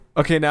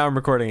Okay, now I'm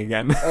recording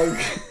again.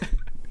 Okay.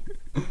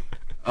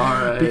 All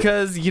right.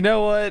 Because you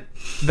know what?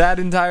 That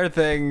entire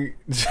thing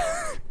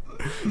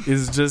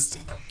is just...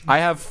 I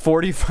have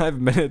 45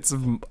 minutes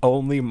of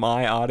only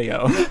my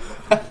audio.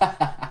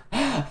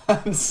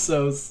 I'm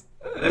so...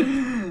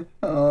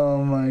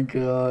 Oh my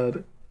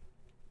god.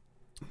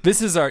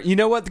 This is our... You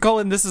know what,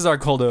 Cullen? This is our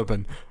cold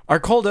open. Our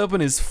cold open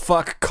is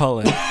fuck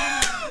Cullen.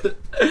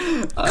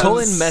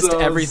 Cullen messed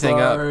everything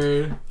up.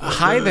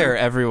 Hi there,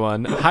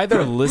 everyone. Hi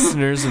there,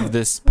 listeners of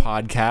this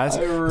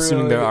podcast.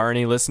 Assuming there are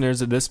any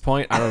listeners at this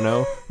point. I don't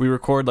know. We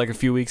record like a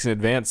few weeks in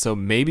advance, so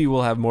maybe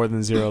we'll have more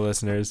than 0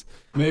 listeners.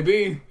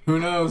 Maybe. Who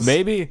knows?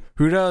 Maybe.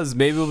 Who knows?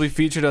 Maybe we'll be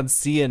featured on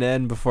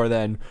CNN before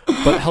then.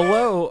 But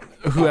hello,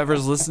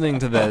 whoever's listening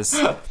to this.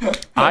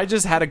 I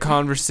just had a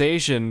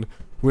conversation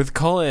with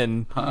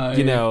Cullen, Hi.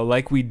 you know,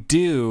 like we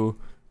do,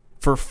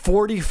 for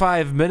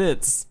 45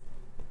 minutes.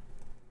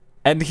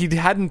 And he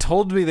hadn't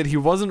told me that he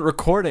wasn't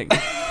recording,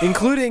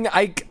 including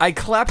I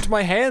clapped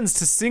my hands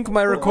to sync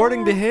my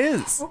recording to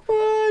his.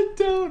 I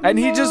don't know. And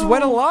he just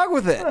went along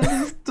with it. I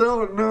just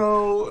don't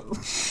know.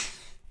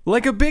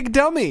 Like a big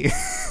dummy.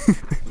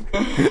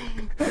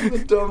 I'm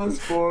the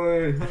dumbest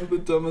boy. I'm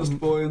the dumbest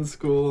boy in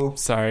school.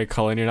 Sorry,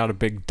 Cullen, you're not a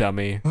big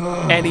dummy.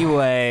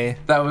 Anyway.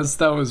 That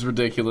was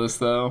ridiculous,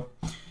 though.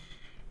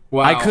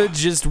 Wow.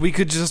 We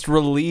could just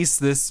release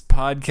this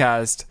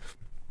podcast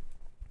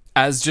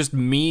as just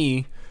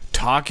me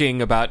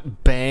talking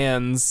about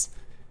bands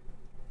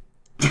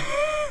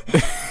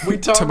We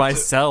talked to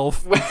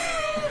myself.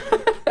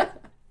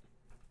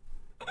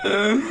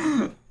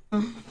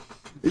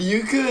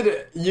 You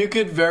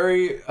could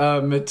very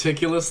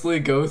meticulously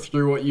go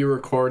through what you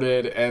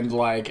recorded and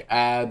like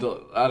add,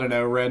 I don't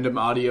know, random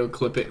audio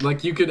clipping.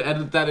 Like you could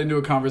edit that into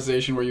a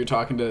conversation where you're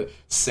talking to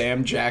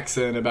Sam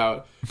Jackson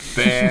about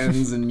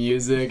bands and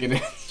music and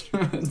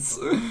instruments.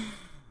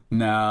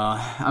 No,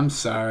 I'm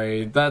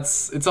sorry.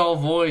 It's all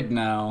void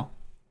now.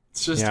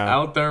 It's just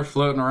out there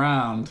floating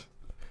around.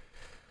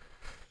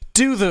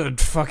 Do the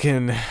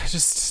fucking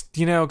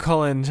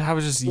Cullen, how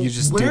was you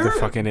just do the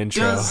fucking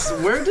intro?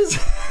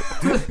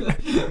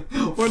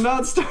 We're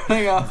not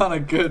starting off on a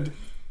good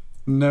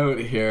note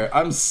here.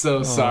 I'm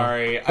so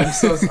sorry. I'm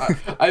so sorry.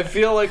 I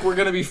feel like we're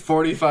gonna be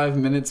 45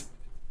 minutes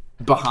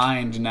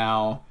behind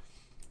now.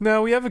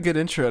 No, we have a good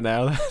intro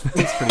now.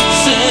 That's pretty good.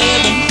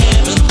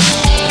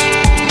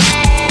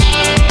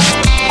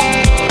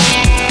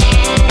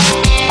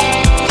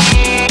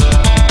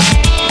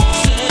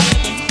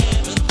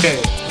 Okay.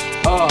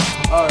 Oh,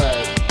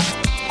 alright.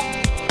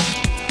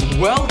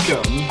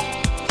 Welcome,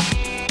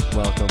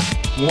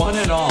 one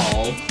and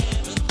all,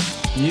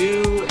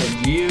 you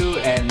and you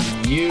and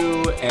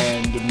you,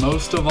 and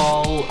most of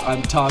all,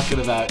 I'm talking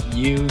about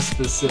you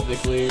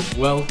specifically.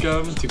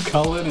 Welcome to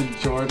Cullen and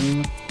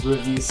Jordan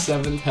Review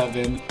Seventh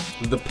Heaven,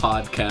 the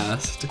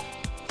podcast.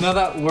 Now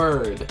that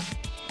word,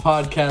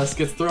 podcast,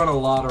 gets thrown a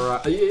lot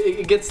around.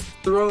 It gets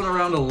thrown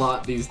around a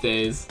lot these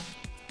days.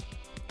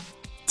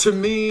 To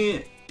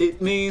me,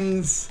 it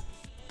means...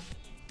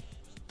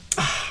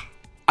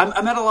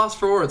 I'm at a loss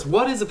for words.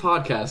 What is a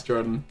podcast,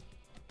 Jordan?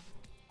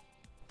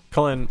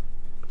 Cullen,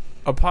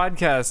 a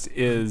podcast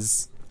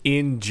is,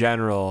 in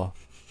general,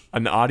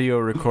 an audio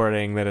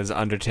recording that is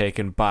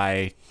undertaken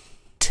by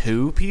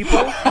 2 people.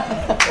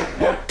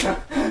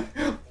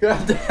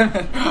 God damn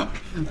it.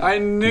 I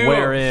knew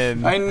it.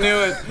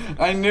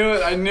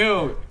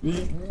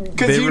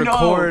 They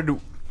record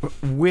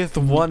with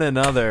one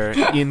another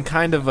in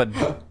kind of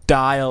a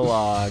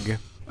dialogue.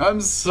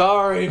 I'm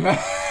sorry, man.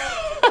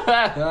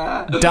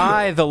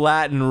 Die, the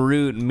Latin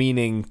root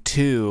meaning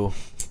 2,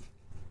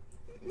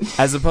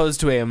 as opposed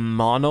to a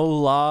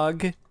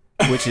monologue,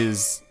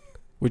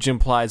 which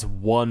implies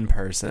one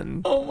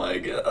person. Oh my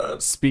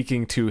god.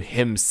 Speaking to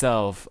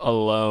himself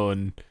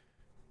alone.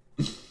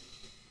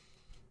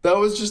 That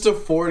was just a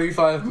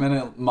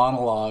 45-minute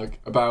monologue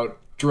about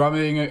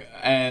drumming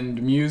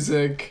and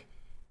music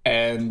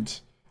and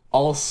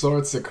all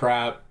sorts of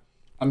crap.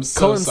 I'm so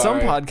Cullen,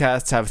 sorry. some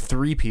podcasts have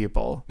 3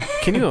 people.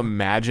 Can you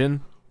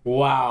imagine?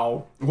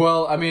 Wow.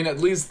 Well, I mean, at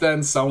least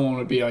then someone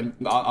would be on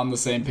the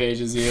same page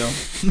as you.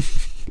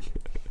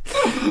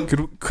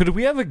 Could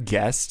we have a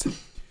guest?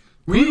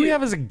 Who do we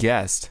have as a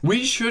guest?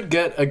 We should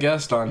get a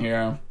guest on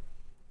here.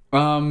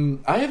 I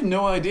have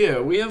no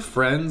idea. We have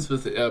friends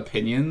with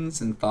opinions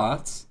and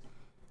thoughts.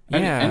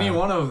 And any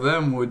one of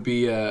them would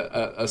be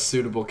a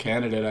suitable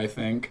candidate, I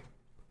think.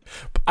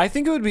 I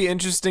think it would be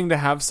interesting to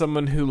have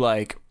someone who,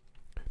 like...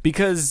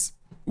 Because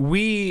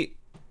we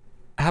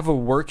have a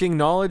working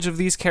knowledge of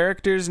these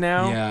characters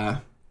now. Yeah.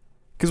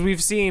 Because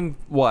we've seen,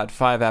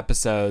 5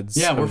 episodes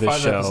Yeah, we're of this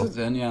 5 show. episodes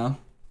in, yeah.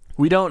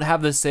 We don't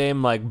have the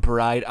same, like,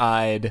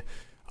 bright-eyed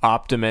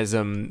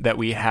optimism that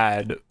we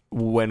had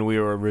when we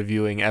were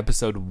reviewing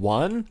episode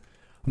 1.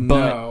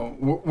 But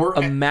no,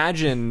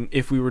 imagine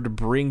if we were to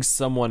bring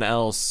someone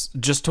else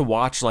just to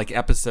watch, like,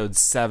 episode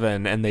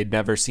 7 and they'd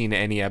never seen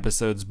any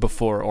episodes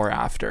before or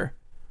after.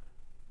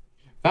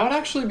 That would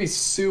actually be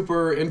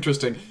super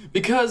interesting.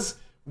 Because,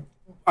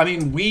 I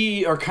mean,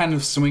 we are kind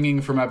of swinging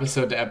from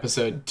episode to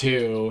episode,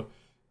 too.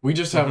 We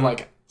just have,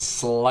 like,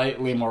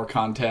 slightly more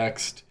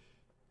context.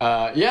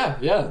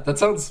 Yeah, that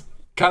sounds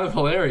kind of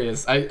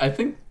hilarious. I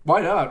think,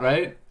 why not,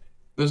 right?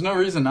 There's no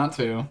reason not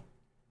to.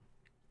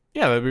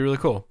 Yeah, that'd be really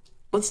cool.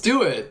 Let's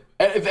do it.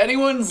 If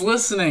anyone's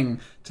listening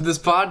to this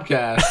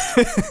podcast,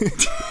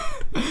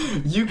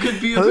 you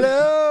could be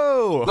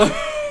Hello!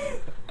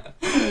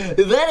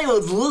 If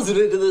anyone's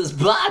listening to this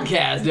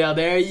podcast down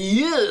there,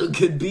 you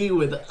could be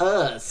with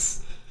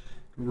us.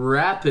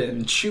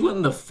 Rapping,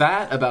 chewing the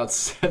fat about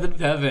Seventh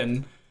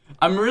Heaven.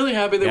 I'm really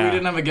happy that we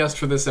didn't have a guest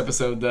for this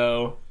episode,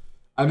 though.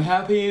 I'm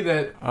happy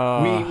that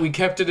we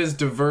kept it as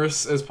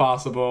diverse as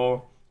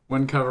possible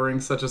when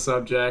covering such a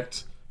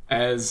subject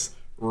as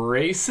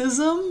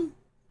racism?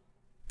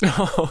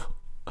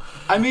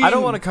 I mean, I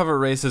don't want to cover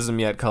racism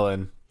yet,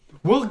 Cullen.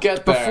 We'll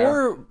get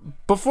there.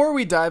 Before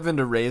we dive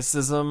into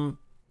racism,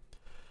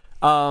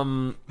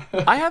 I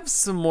have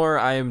some more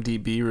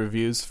IMDb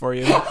reviews for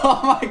you.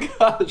 Oh my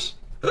gosh.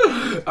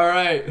 All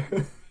right.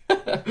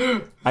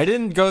 I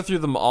didn't go through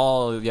them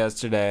all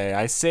yesterday.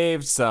 I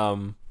saved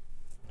some.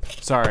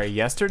 Sorry,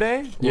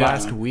 yesterday? Yeah.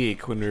 Last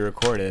week when we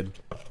recorded.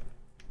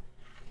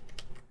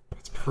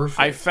 That's perfect.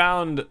 I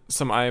found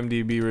some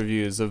IMDb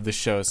reviews of the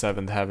show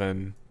Seventh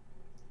Heaven.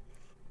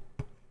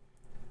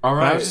 All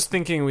right. But I was just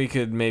thinking we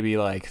could maybe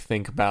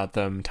think about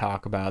them,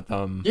 talk about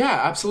them.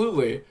 Yeah,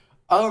 absolutely.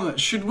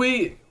 Should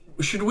we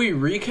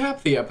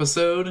recap the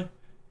episode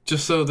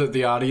just so that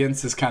the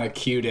audience is kind of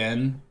cued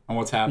in on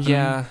what's happening?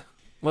 Yeah.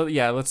 Well,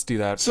 yeah, let's do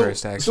that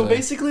first, actually. So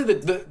basically,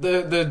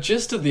 the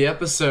gist of the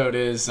episode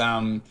is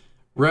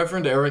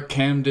Reverend Eric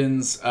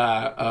Camden's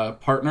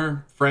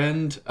partner,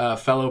 friend,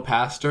 fellow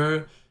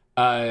pastor,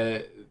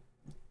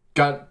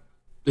 got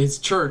his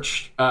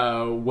church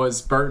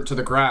was burnt to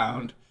the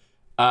ground,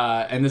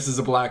 and this is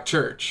a black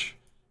church.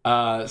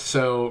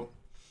 So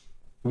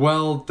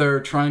while they're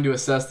trying to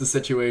assess the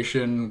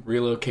situation,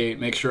 relocate,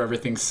 make sure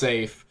everything's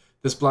safe,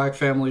 this black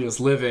family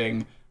is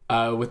living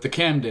with the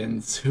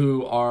Camdens,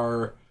 who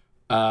are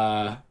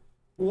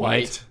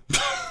white.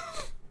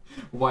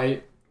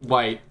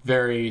 white,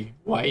 very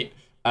white.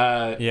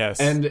 Yes.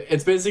 And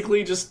it's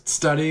basically just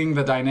studying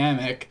the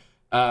dynamic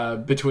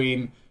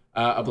between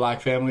a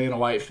black family and a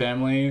white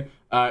family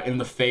in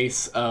the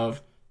face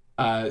of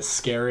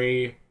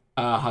scary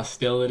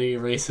hostility,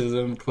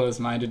 racism,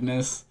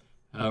 closed-mindedness.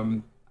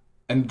 And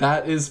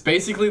that is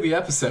basically the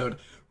episode.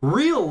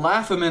 Real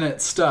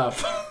laugh-a-minute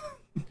stuff.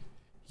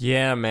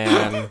 Yeah,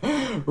 man.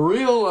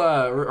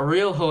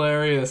 real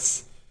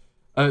hilarious.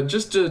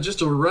 Just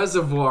a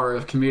reservoir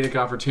of comedic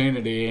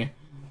opportunity.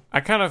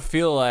 I kind of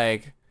feel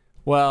like,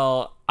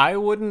 well, I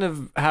wouldn't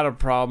have had a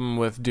problem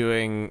with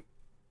doing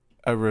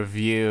a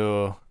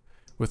review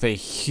with a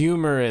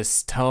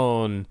humorous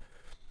tone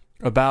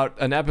about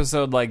an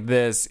episode like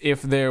this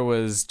if there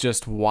was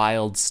just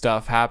wild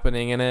stuff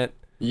happening in it.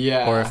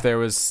 Yeah. Or if there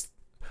was...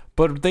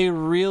 But they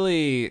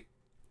really...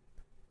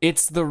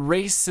 It's the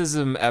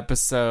racism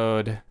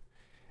episode,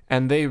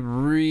 and they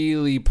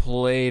really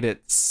played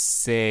it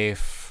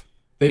safe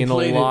in a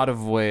lot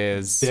of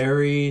ways.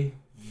 Very,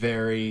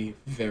 very,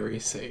 very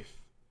safe.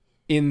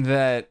 In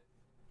that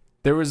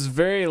there was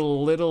very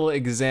little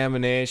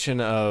examination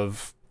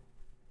of,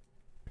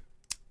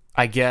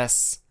 I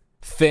guess,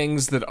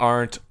 things that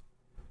aren't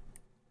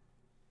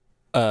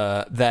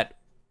that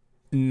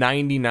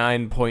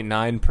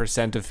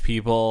 99.9% of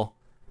people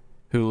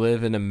who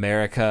live in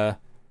America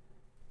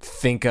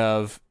think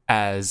of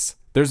as...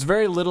 There's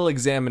very little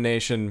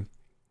examination.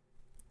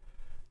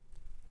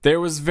 There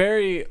was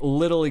very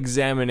little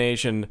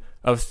examination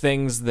of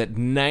things that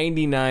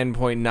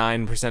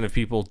 99.9% of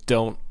people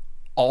don't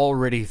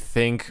already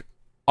think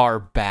are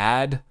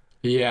bad.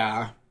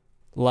 Yeah.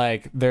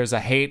 Like, there's a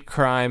hate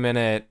crime in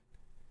it.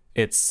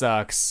 It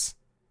sucks.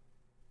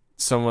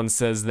 Someone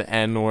says the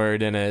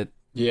N-word in it.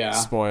 Yeah.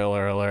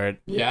 Spoiler alert.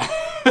 Yeah.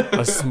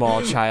 A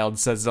small child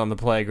says it on the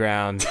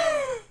playground.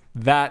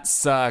 That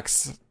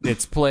sucks.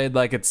 It's played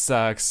like it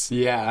sucks.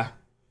 Yeah.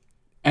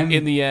 And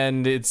in the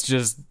end, it's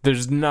just,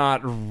 there's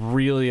not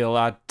really a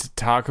lot to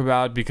talk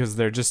about because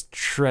they're just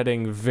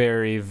treading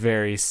very,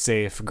 very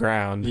safe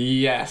ground.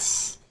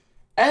 Yes.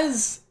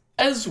 As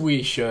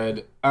we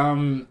should.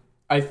 I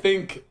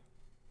think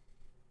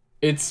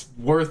it's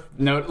worth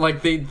note.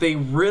 Like,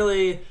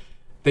 they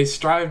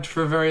strived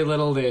for very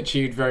little. They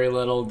achieved very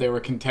little. They were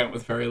content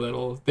with very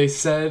little. They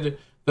said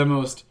the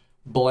most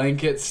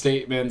blanket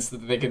statements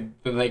that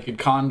they could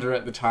conjure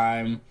at the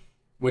time,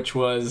 which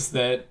was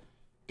that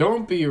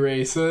don't be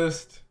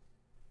racist.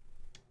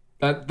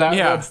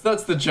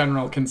 That's the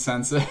general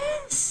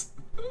consensus.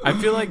 I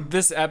feel like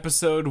this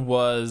episode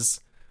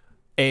was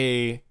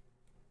a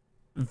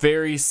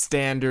very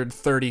standard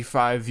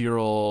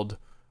 35-year-old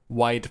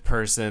white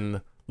person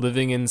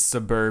living in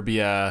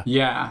suburbia.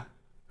 Yeah.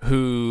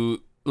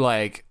 Who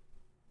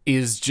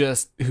is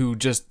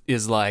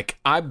like,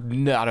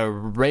 I'm not a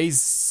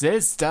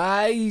racist.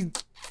 I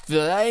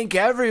think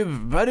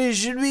everybody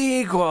should be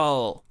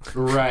equal.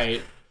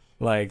 Right.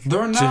 Like,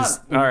 they're not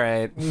just, all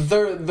right.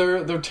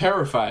 They're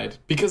terrified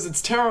because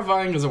it's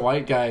terrifying as a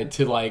white guy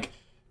to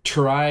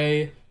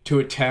try to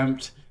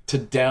attempt to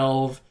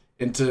delve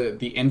into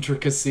the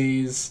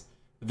intricacies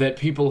that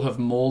people have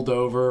mulled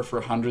over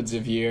for hundreds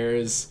of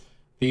years.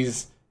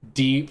 These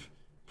deep,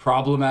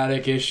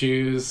 problematic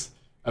issues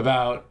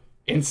about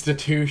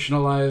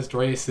institutionalized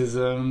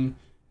racism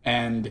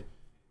and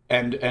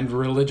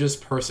religious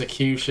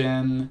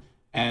persecution.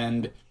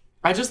 And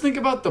I just think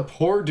about the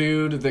poor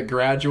dude that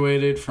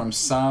graduated from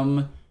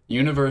some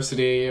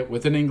university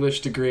with an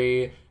English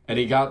degree, and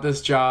he got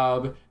this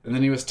job, and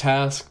then he was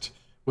tasked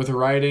with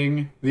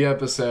writing the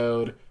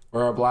episode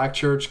where our black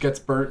church gets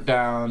burnt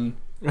down.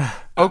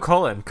 Oh,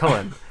 Cullen.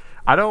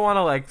 I don't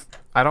want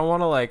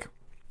to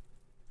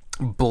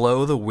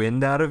blow the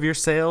wind out of your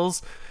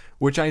sails,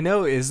 which I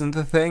know isn't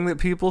the thing that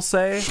people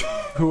say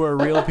who are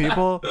real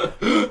people.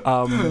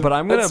 But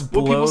I'm going to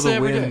blow the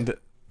wind.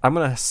 I'm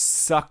going to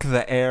suck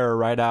the air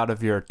right out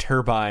of your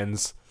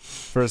turbines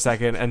for a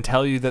second and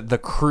tell you that the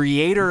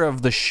creator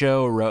of the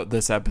show wrote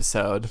this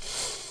episode.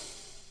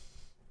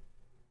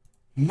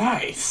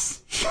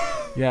 Nice.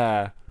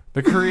 Yeah.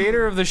 The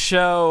creator of the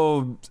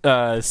show,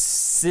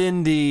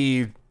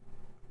 Cindy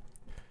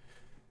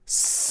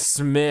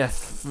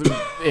Smith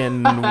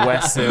in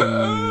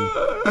Wesson,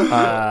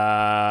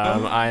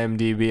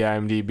 IMDb,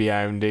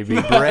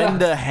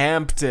 Brenda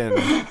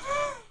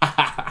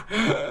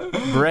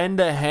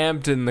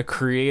Hampton, the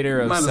creator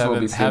of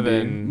Seventh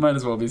Heaven. Might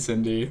as well be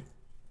Cindy.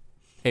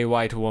 A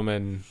white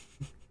woman,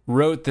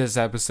 wrote this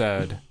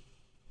episode.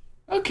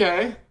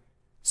 Okay.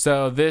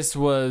 So this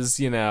was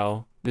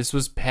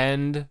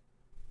penned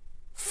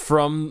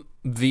from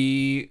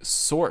the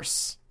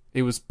source.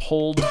 It was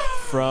pulled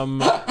from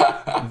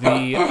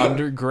the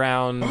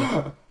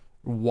underground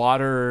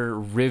water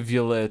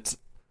rivulet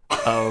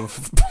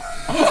of...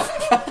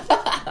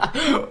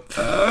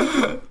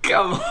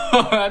 Come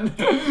on.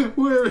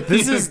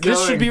 This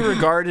should be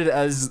regarded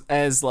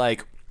as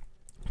like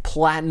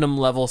platinum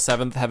level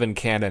Seventh Heaven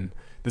canon,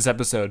 this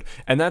episode.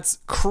 And that's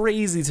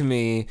crazy to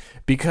me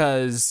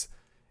because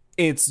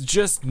it's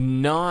just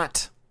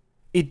not...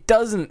 It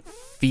doesn't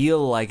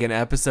feel like an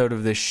episode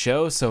of this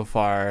show so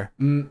far.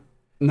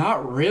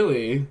 Not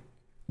really.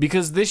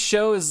 Because this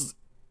show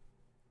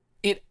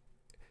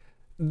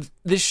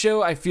This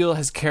show, I feel,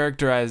 has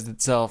characterized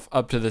itself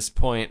up to this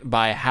point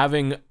by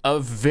having a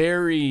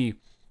very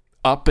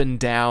up and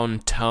down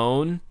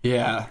tone.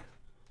 Yeah.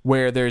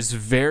 Where there's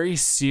very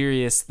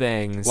serious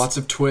things. Lots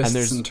of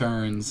twists and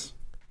turns.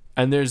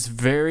 And there's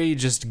very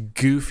just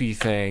goofy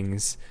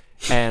things.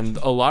 And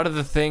a lot of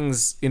the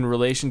things in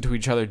relation to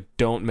each other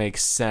don't make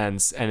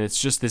sense. And it's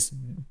just this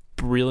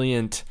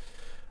brilliant,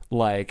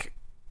 like,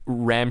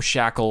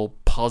 ramshackle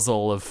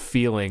puzzle of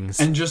feelings.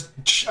 And just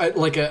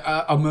like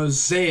a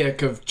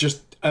mosaic of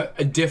just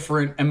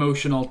different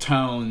emotional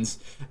tones.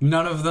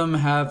 None of them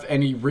have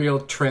any real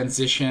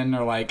transition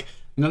or like,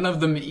 none of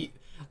them...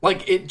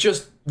 Like, it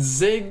just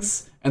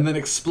zigs and then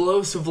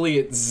explosively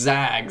it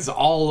zags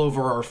all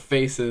over our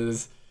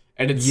faces.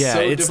 And it's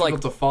so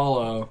difficult to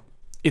follow.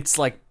 It's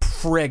like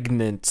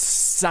pregnant,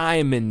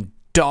 Simon,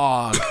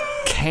 dog,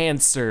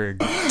 cancer,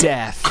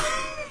 death.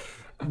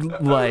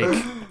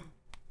 Like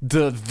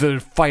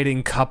the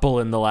fighting couple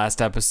in the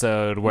last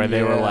episode where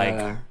they were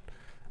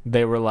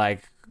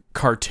like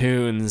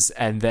cartoons,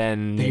 and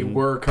then they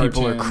were cartoons.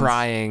 People are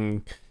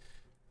crying.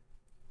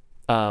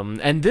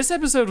 And this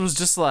episode was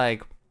just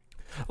like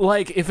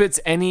if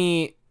it's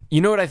any, you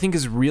know what I think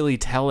is really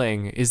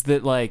telling is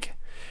that like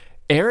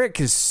Eric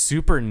is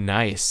super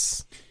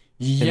nice.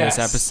 In this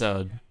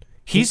episode.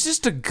 He's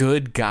just a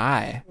good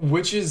guy.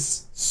 Which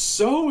is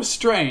so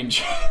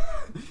strange.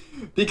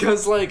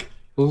 Because, like,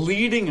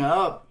 leading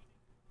up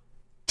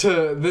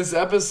to this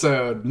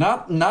episode,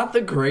 not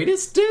the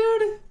greatest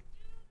dude?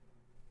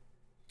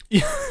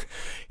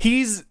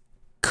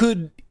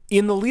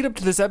 In the lead up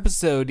to this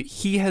episode,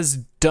 he has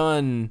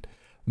done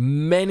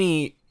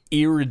many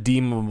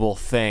irredeemable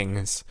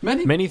things.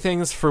 Many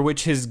things for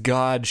which his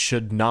God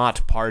should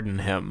not pardon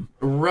him.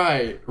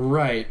 Right.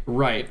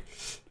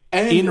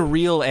 And in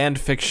real and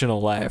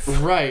fictional life.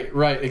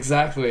 Right,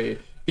 exactly.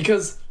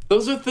 Because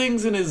those are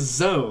things in his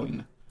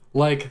zone.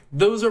 Like,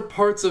 those are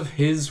parts of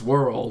his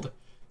world.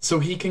 So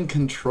he can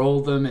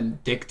control them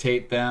and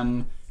dictate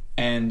them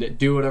and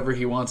do whatever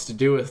he wants to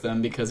do with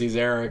them because he's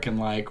Eric and,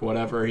 like,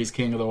 whatever, he's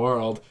king of the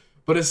world.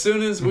 But as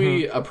soon as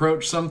we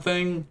approach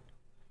something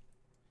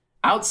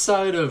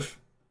outside of,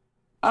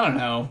 I don't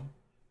know,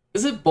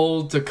 is it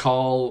bold to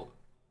call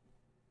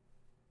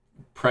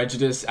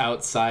prejudice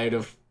outside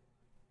of,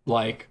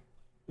 like,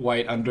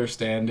 white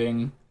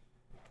understanding?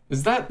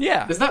 Is that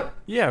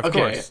of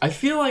course. I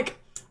feel like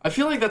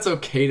that's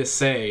okay to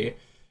say.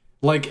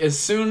 Like, as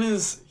soon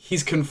as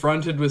he's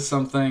confronted with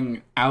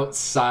something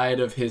outside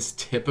of his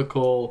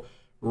typical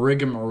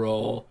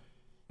rigmarole,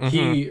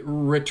 he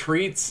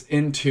retreats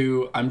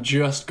into, I'm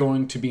just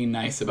going to be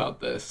nice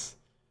about this.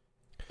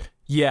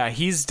 Yeah,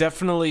 he's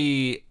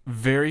definitely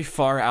very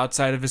far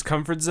outside of his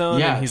comfort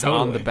zone, and he's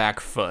on the back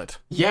foot.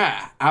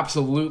 Yeah,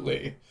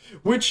 absolutely.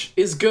 Which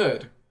is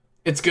good.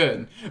 It's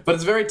good. But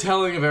it's very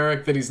telling of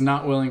Eric that he's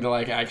not willing to,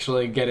 like,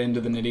 actually get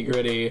into the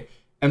nitty-gritty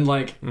And,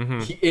 like,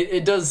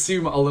 it does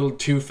seem a little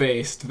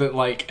two-faced that,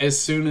 like, as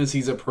soon as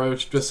he's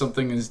approached with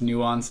something as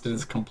nuanced and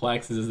as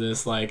complex as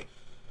this, like,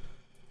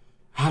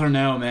 I don't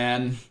know,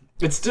 man.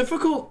 It's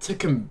difficult to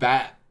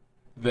combat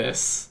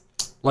this.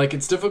 Like,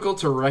 it's difficult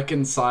to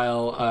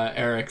reconcile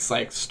Eric's,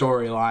 like,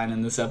 storyline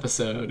in this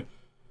episode.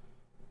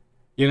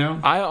 You know?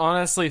 I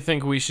honestly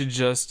think we should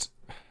just...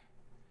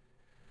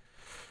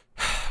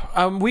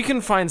 we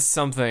can find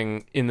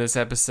something in this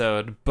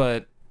episode,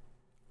 but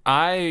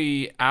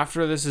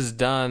after this is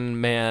done,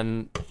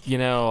 man, you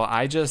know,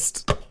 I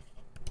don't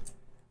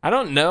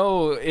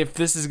know if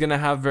this is going to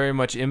have very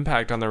much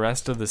impact on the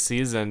rest of the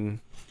season.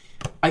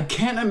 I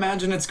can't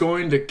imagine it's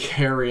going to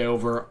carry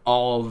over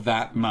all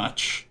that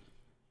much.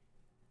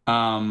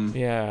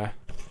 Yeah.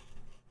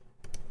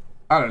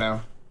 I don't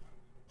know.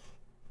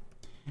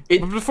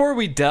 But before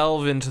we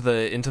delve into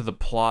the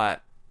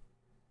plot,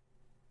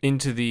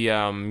 into the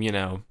you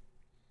know,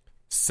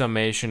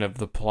 summation of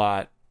the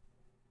plot.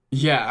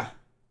 Yeah.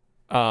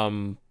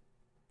 I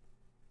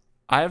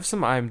have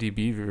some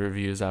IMDb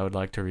reviews I would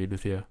like to read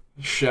with you.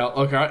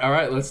 Okay, all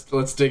right,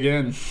 let's dig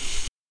in.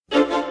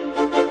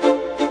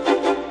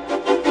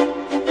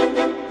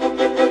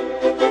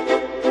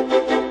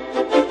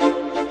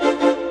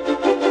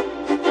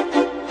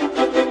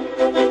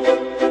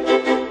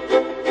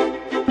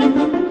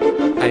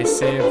 I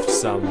saved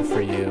some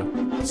for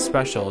you.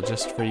 Special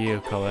just for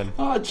you, Cullen.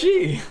 Oh,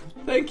 gee.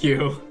 Thank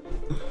you.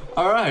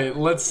 All right,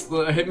 let's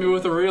hit me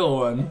with a real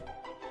one.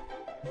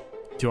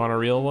 Do you want a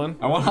real one?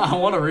 I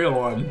want a real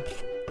one.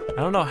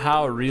 I don't know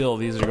how real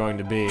these are going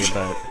to be,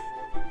 but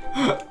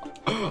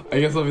I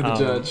guess I'll be the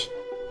judge.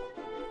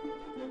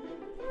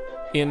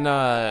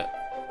 I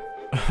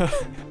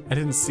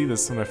didn't see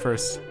this when I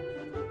first.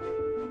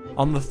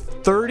 On the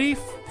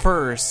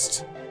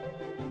 31st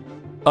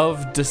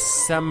of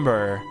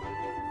December,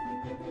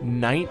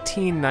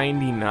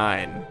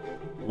 1999.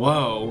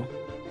 Whoa.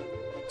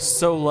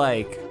 So,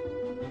 like,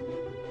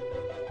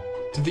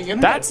 did the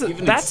internet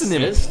even that's exist?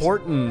 an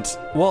important.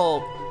 Well,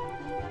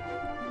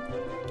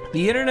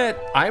 the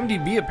internet,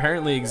 IMDb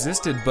apparently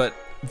existed, but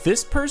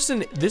this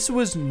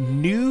was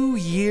New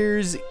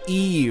Year's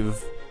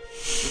Eve,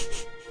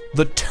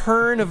 the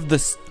turn of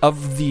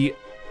the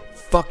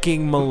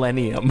fucking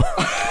millennium.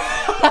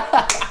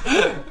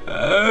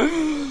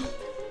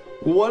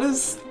 What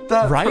is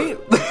that? Right?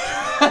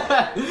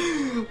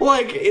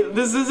 Like,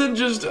 this isn't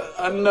just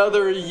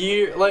another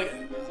year. Like,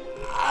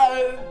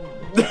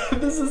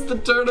 this is the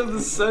turn of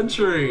the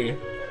century.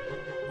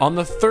 On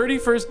the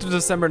 31st of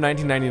December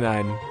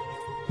 1999,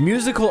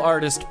 musical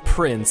artist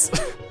Prince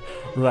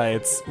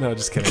writes... No,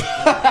 just kidding.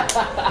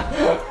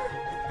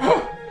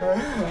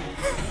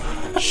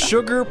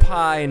 Sugar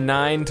Pie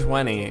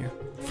 920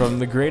 from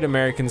the great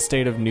American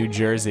state of New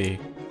Jersey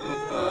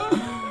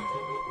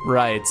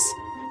writes,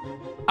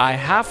 I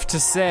have to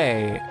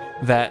say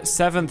that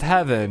Seventh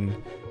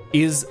Heaven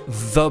is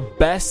the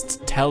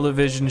best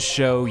television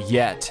show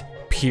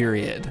yet,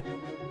 period.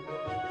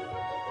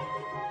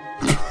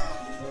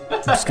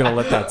 I'm just gonna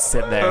let that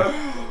sit there.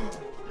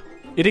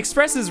 It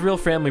expresses real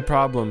family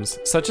problems,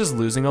 such as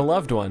losing a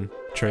loved one.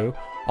 True.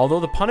 Although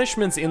the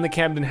punishments in the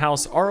Camden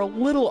house are a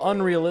little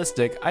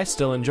unrealistic, I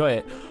still enjoy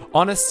it.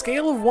 On a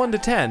scale of 1 to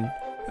 10,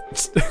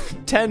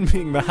 10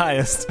 being the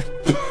highest.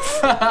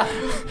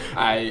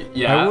 I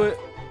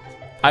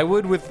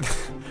would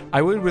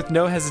with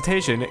no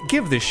hesitation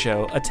give this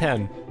show a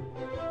 10.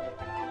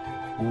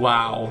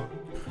 Wow.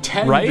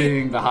 10 right?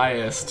 Being the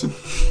highest.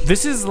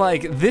 This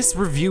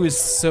review is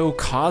so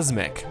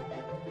cosmic.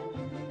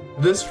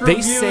 This review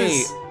They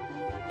say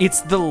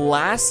it's the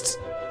last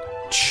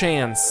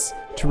chance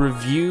to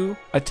review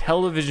a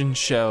television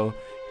show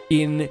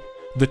in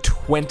the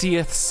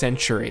 20th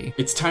century.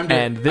 It's time to...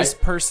 And this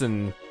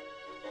person...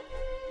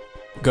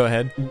 Go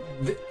ahead.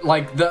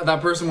 That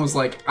person was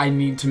like, I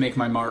need to make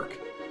my mark.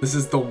 This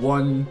is the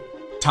one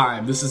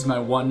time. This is my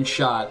one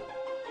shot.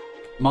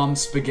 Mom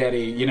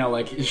Spaghetti, you know,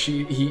 like,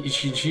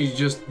 she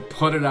just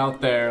put it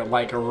out there,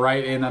 like,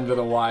 right in under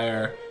the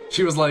wire.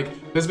 She was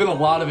like, there's been a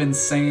lot of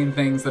insane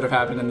things that have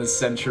happened in this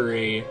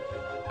century.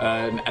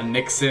 A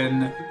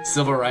Nixon,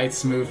 civil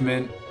rights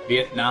movement,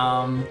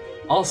 Vietnam,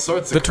 all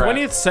sorts of crap.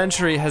 The 20th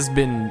century has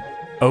been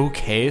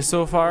okay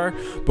so far,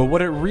 but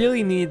what it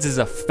really needs is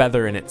a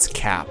feather in its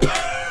cap.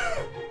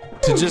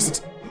 to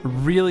just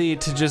really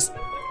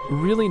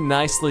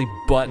nicely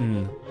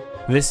button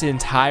this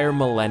entire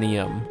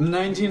millennium.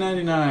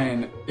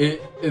 1999,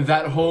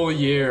 that whole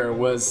year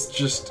was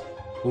just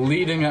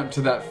leading up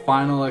to that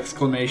final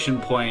exclamation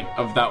point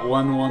of that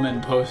one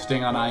woman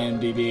posting on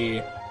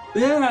IMDb,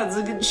 yeah, it's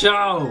a good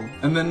show.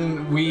 And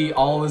then we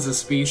all as a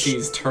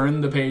species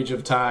turned the page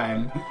of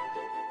time.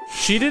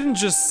 She didn't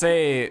just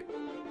say,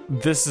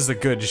 this is a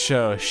good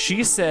show.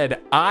 She said,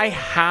 I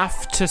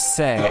have to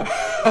say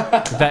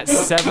that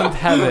Seventh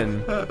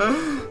Heaven,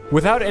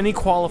 without any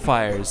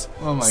qualifiers,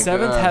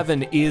 Seventh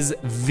Heaven is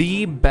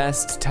the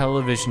best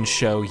television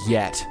show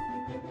yet.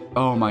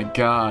 Oh my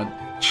god.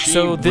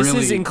 So this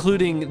is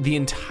including the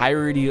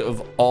entirety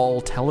of all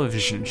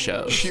television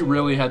shows. She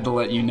really had to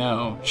let you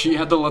know. She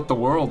had to let the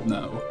world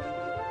know.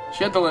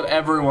 She had to let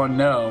everyone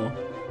know.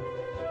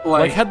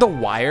 Like, had The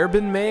Wire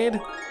been made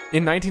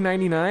in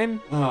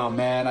 1999? Oh,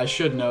 man, I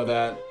should know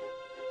that.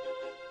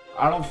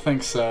 I don't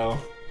think so.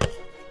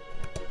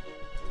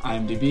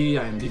 IMDb.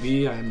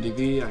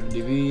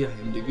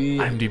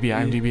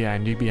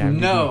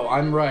 No,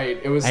 I'm right.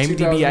 It was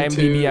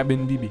 2002.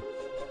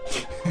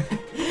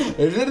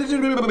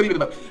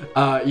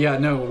 Yeah,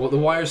 no. Well, The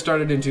Wire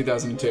started in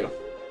 2002. Do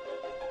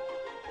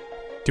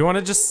you want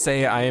to just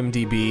say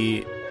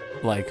IMDb,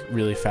 like,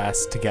 really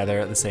fast together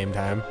at the same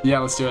time? Yeah,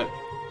 let's do it.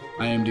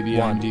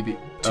 IMDb.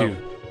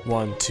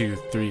 1, 2,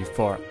 3,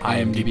 4.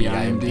 IMDb.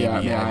 I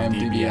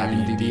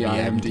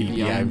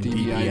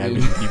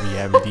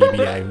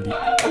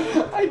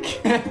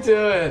can't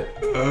do it.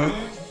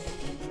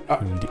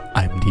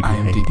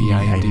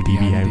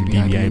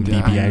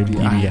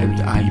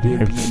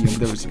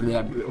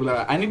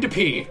 I need to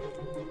pee.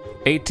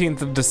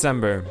 18th of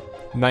December,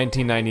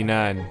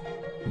 1999.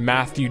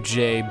 Matthew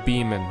J.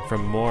 Beeman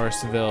from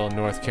Morrisville,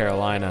 North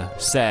Carolina,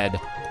 said,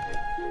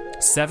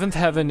 "Seventh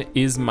Heaven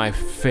is my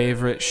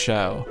favorite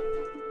show.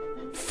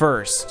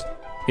 First,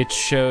 it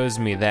shows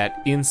me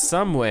that, in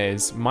some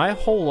ways, my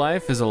whole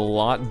life is a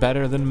lot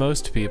better than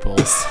most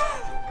people's.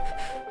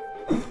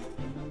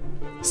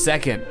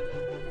 Second,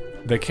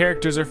 the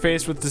characters are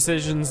faced with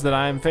decisions that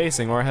I am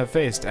facing or have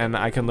faced, and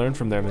I can learn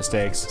from their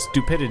mistakes,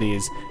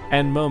 stupidities,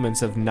 and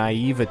moments of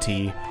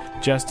naivety,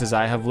 just as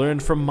I have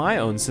learned from my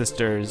own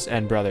sisters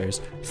and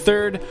brothers.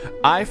 Third,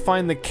 I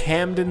find the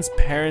Camdens'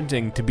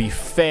 parenting to be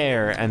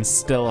fair and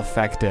still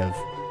effective."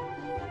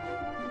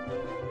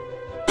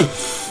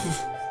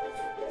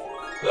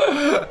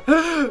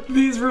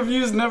 These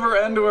reviews never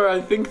end where I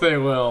think they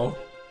will.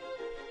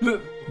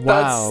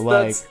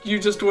 That's you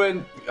just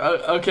went,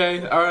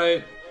 okay,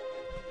 alright.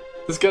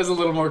 This guy's a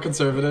little more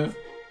conservative.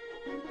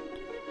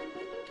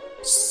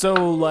 So,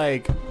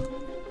 like,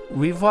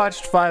 we've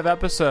watched 5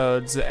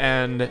 episodes,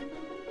 and,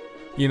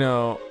 you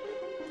know,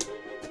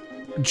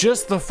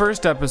 just the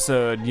first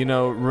episode, you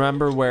know,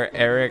 remember where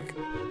Eric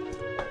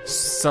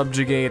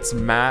subjugates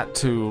Matt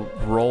to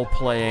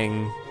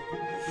role-playing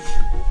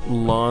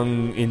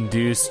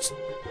lung-induced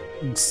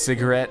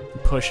cigarette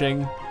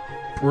pushing?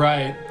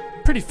 Right.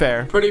 Pretty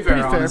fair. Pretty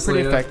honestly,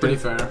 pretty effective. Pretty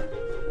fair.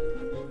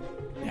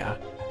 Yeah.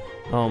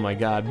 Oh my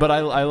god. But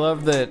I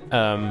love that,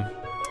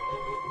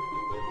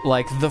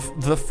 like,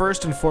 the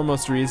first and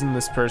foremost reason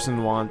this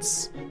person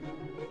wants...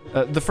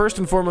 the first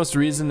and foremost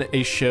reason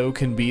a show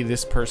can be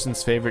this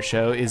person's favorite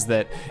show is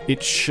that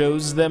it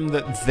shows them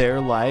that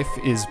their life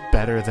is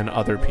better than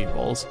other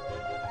people's.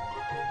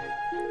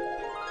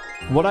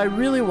 What I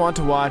really want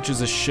to watch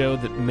is a show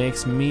that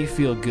makes me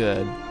feel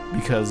good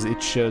because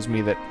it shows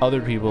me that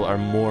other people are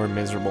more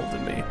miserable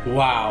than me.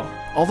 Wow.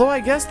 Although I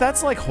guess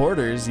that's like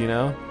Hoarders, you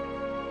know?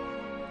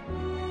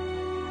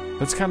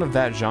 That's kind of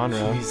that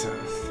genre.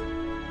 Jesus.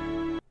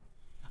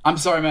 I'm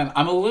sorry, man.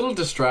 I'm a little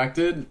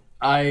distracted.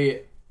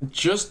 I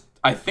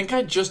think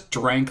I just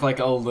drank like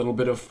a little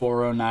bit of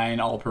 409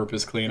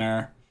 all-purpose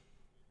cleaner.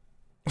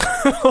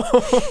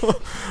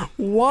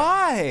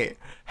 Why?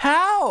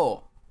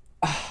 How?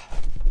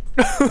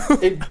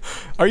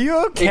 Are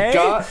you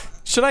okay?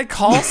 Should I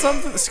call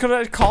something? Should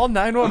I call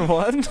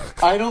 911?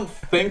 I don't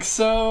think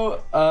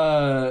so.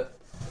 Oh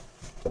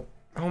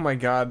my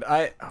god!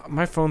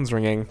 My phone's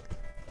ringing.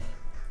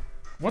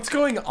 What's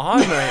going on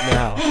right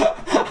now?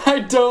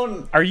 I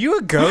don't. Are you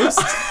a ghost?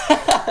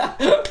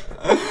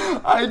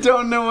 I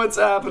don't know what's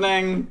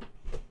happening.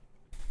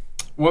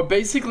 What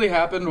basically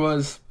happened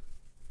was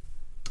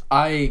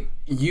I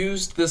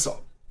used this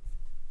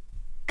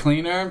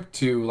cleaner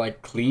to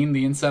like clean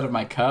the inside of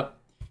my cup,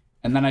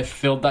 and then I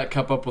filled that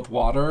cup up with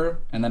water,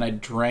 and then I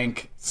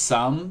drank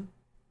some,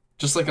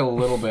 just like a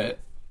little bit,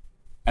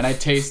 and I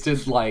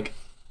tasted like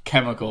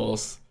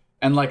chemicals,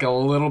 and like a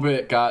little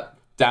bit got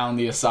down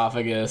the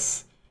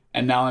esophagus,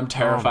 and now I'm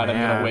terrified I'm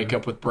gonna wake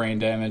up with brain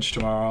damage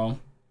tomorrow.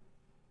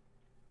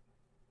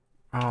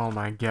 Oh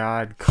my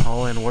god,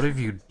 Cullen, what have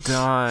you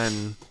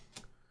done?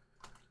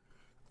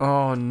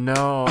 Oh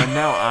no, and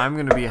now I'm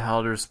gonna be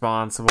held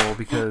responsible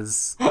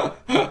because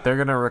they're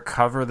gonna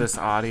recover this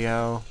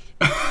audio.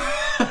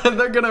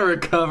 They're gonna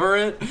recover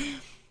it?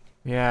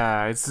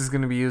 Yeah, it's just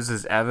gonna be used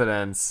as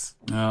evidence.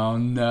 Oh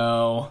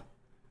no.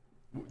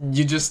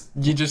 You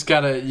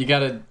gotta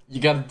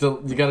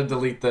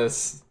delete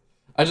this.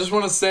 I just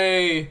want to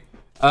say,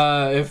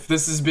 if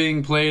this is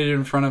being played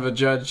in front of a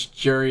judge,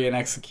 jury, and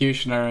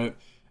executioner,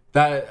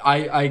 that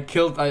I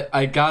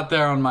got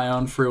there on my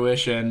own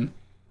fruition.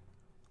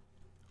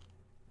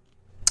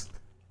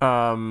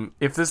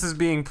 If this is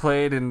being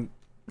played in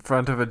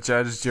front of a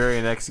judge, jury,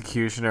 and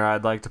executioner,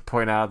 I'd like to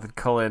point out that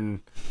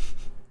Cullen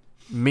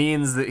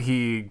means that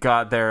he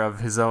got there of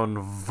his own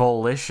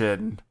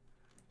volition.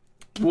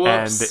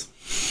 Whoops. And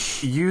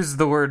used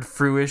the word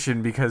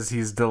fruition because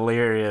he's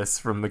delirious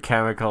from the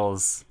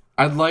chemicals.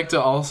 I'd like to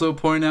also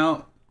point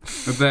out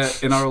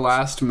that in our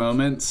last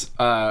moments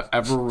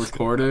ever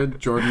recorded,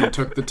 Jordan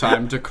took the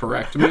time to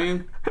correct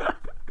me,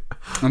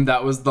 and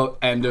that was the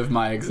end of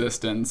my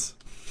existence.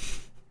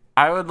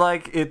 I would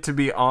like it to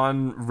be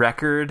on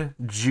record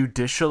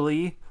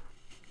judicially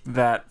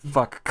that.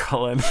 Fuck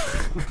Cullen.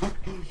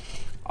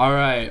 All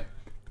right.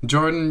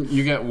 Jordan,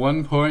 you get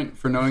 1 point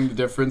for knowing the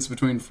difference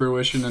between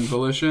fruition and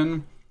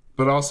volition,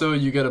 but also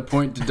you get a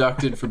point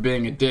deducted for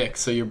being a dick,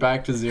 so you're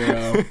back to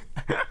 0.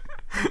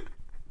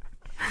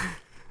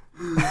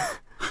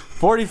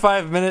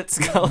 45 minutes,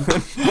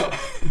 Cullen.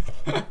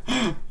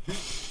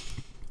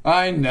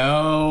 I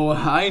know.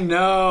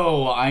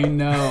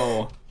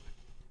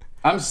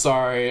 I'm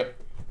sorry.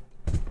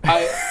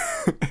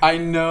 I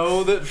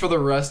know that for the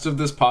rest of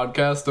this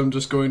podcast, I'm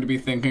just going to be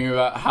thinking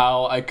about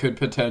how I could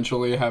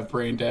potentially have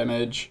brain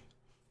damage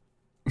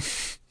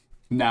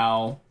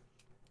now,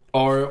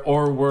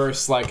 or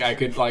worse, like I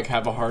could like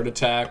have a heart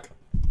attack,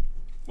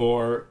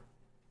 or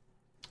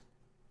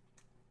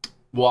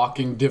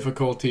walking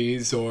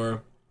difficulties,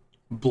 or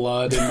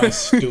blood in my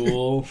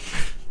stool.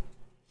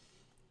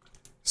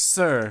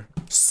 Sir,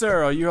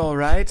 are you all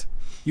right?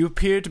 You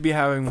appear to be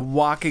having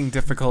walking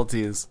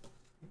difficulties.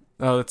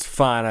 Oh, that's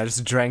fine. I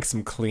just drank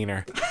some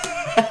cleaner.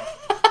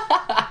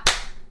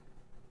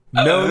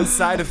 Known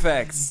side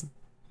effects.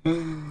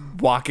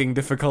 Walking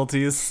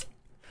difficulties.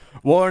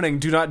 Warning,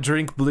 do not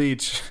drink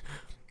bleach.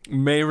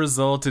 May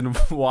result in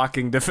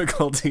walking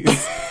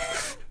difficulties.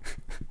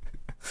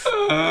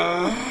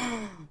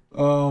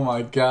 Oh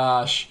my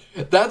gosh.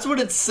 That's what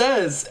it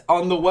says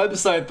on the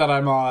website that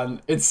I'm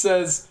on. It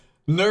says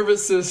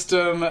nervous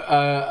system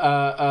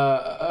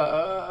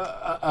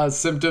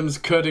symptoms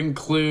could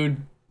include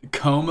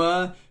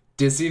coma,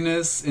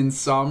 dizziness,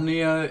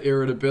 insomnia,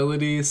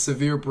 irritability,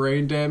 severe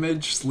brain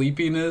damage,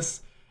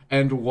 sleepiness,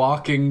 and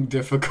walking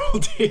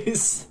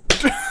difficulties.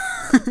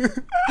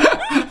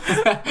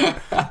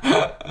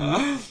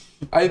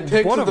 I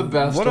picked the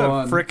best one. What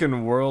a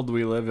frickin' world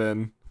we live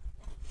in.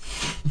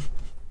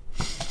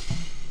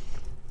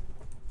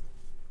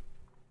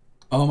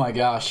 Oh my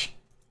gosh.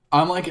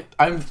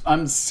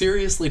 I'm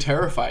seriously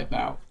terrified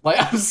now. Like,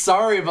 I'm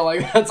sorry, but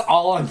like that's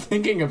all I'm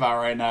thinking about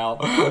right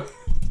now.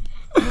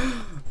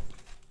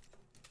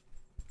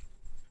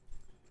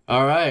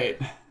 All right.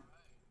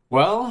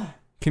 Well,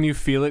 can you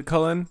feel it,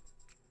 Cullen?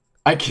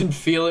 I can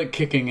feel it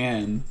kicking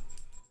in.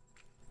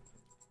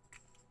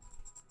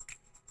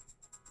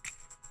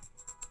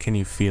 Can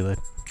you feel it?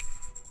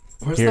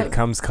 Where's Here that? It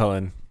comes,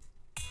 Cullen.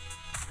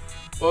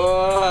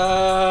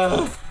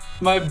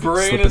 My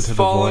brain Slip is into the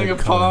falling void,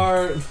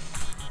 apart.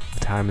 The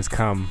time has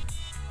come.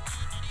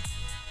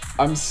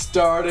 I'm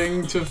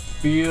starting to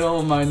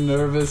feel my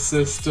nervous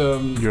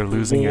system. You're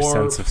losing your warp.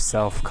 sense of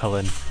self,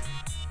 Cullen.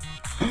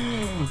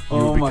 Oh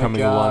You're my becoming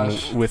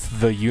gosh. one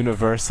with the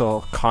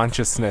universal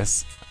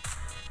consciousness.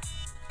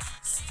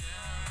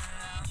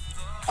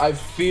 I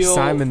feel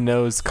Simon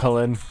knows,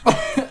 Cullen.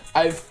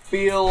 I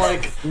feel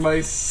like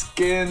my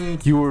skin.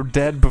 You were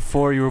dead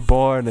before you were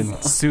born, and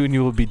soon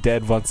you will be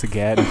dead once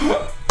again.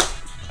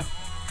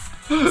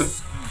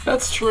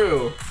 That's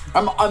true.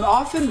 I'm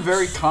often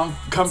very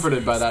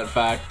comforted by that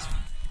fact.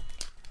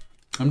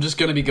 I'm just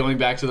gonna be going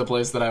back to the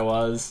place that I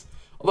was.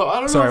 Although I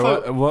don't know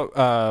if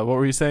what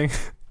were you saying?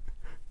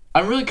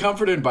 I'm really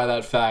comforted by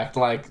that fact.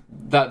 Like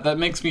that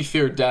makes me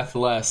fear death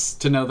less,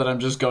 to know that I'm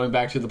just going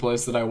back to the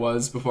place that I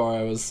was before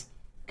I was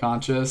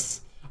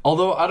conscious.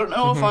 Although I don't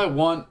know if I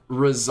want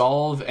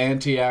Resolve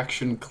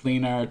Anti-Action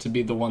Cleaner to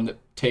be the one that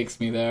takes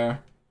me there.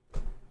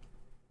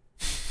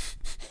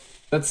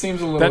 That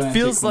seems a little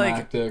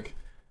anticlimactic.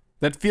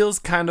 That feels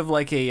kind of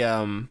like a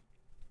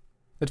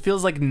that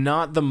feels like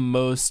not the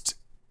most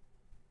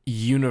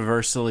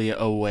universally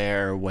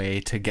aware way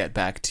to get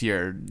back to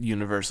your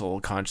universal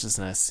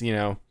consciousness, you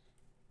know.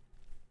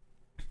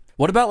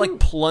 What about like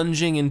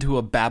plunging into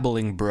a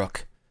babbling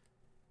brook?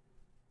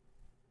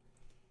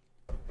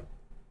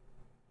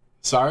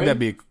 Sorry? That'd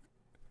be,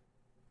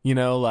 you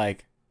know,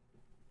 like,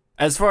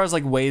 as far as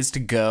like ways to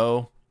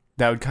go,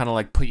 that would kind of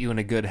like put you in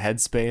a good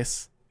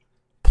headspace.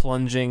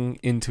 Plunging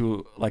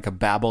into like a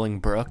babbling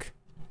brook.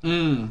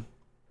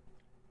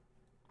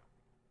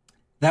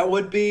 That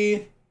would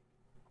be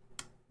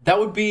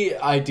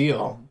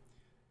ideal.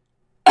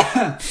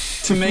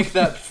 To make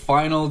that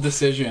final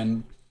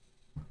decision,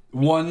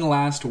 one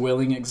last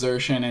willing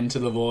exertion into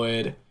the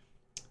void.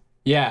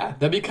 Yeah,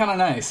 that'd be kind of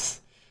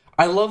nice.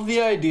 I love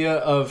the idea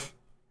of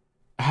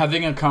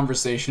having a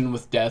conversation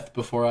with death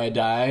before I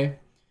die.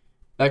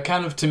 That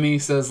kind of to me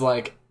says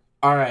like,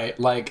 all right,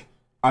 like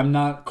I'm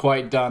not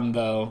quite done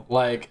though.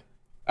 Like,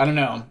 I don't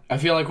know. I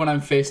feel like when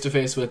I'm face to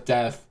face with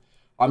death,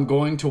 I'm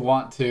going to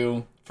want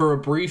to, for a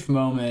brief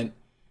moment,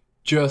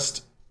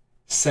 just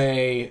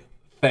say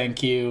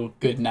thank you,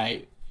 good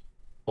night.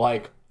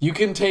 Like, you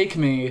can take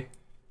me,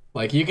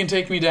 like you can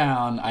take me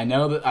down. I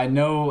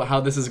know how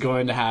this is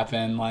going to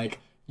happen. Like,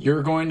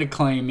 you're going to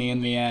claim me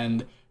in the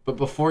end. But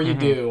before you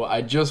do,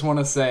 I just want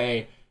to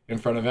say in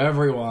front of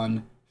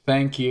everyone,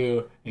 thank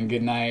you and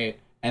good night.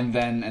 And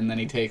then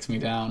he takes me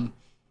down.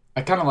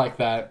 I kind of like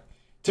that.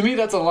 To me,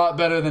 that's a lot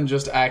better than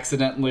just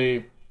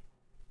accidentally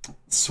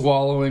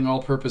swallowing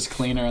all-purpose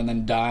cleaner and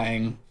then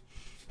dying.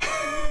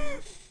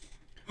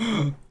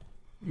 You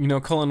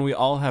know, Cullen, we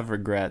all have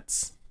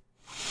regrets.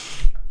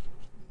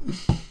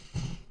 It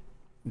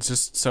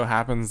just so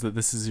happens that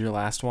this is your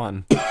last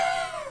one.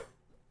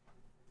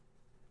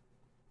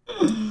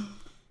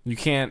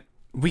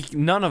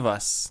 None of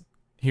us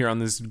here on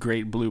this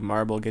great blue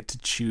marble get to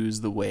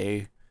choose the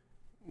way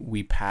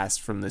we pass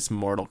from this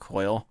mortal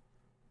coil.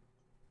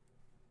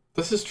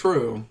 This is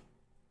true.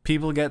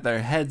 People get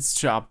their heads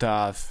chopped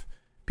off.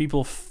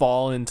 People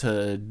fall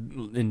into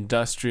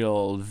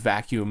industrial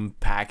vacuum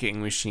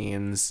packing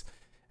machines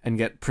and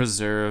get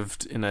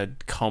preserved in a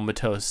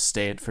comatose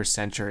state for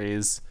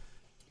centuries.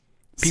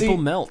 People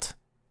melt.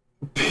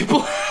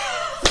 People...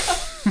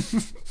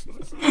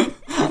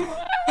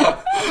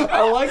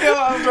 I like how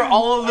after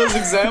all of those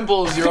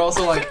examples, you're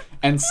also like,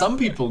 and some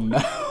people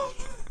melt.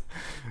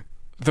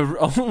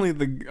 Only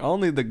the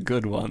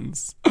good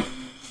ones.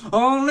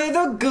 Only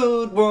the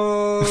good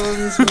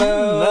ones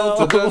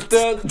melt.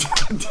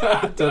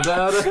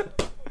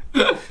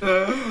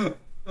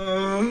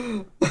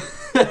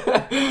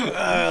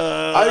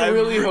 I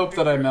really hope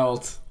that I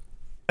melt.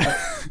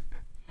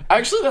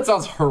 Actually, that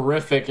sounds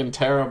horrific and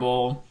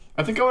terrible.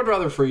 I think I would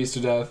rather freeze to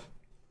death.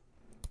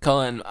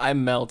 Cullen, I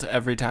melt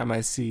every time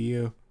I see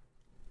you.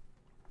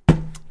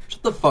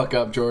 Shut the fuck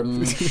up,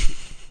 Jordan.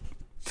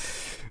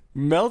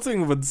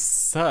 Melting would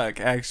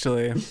suck,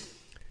 actually.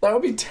 That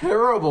would be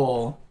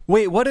terrible.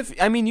 Wait, what if...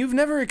 I mean, you've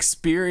never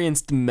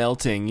experienced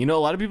melting. You know,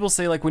 a lot of people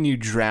say, like, when you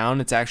drown,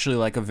 it's actually,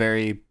 like, a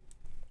very,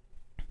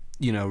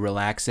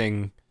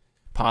 relaxing,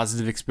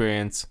 positive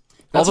experience.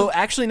 Although,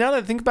 actually, now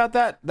that I think about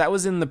that, that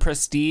was in The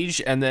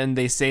Prestige, and then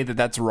they say that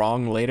that's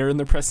wrong later in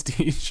The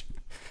Prestige.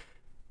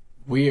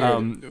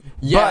 Weird.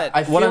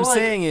 But what I'm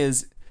saying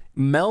is,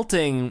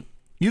 melting...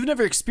 You've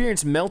never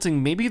experienced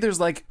melting. Maybe there's,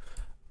 like,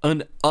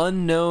 an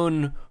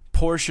unknown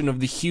portion of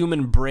the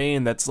human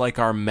brain that's like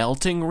our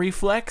melting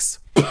reflex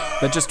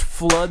that just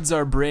floods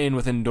our brain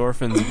with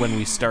endorphins when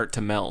we start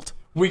to melt.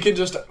 We can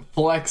just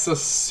flex a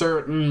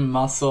certain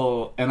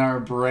muscle in our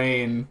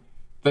brain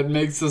that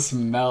makes us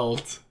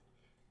melt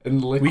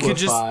and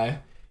liquefy.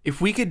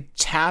 If we could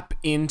tap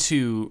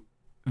into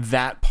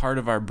that part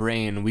of our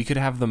brain, we could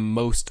have the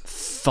most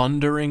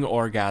thundering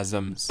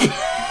orgasms.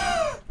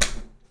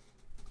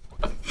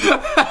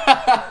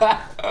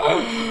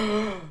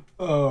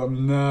 Oh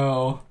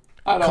no.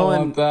 I don't Cullen,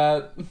 want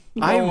that.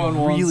 I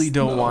really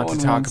don't want to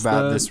talk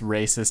about this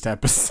racist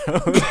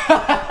episode.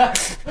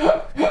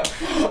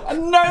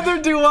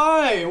 Neither do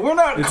I. We're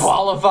not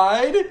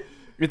qualified.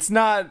 It's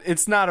not a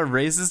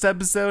racist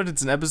episode.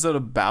 It's an episode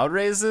about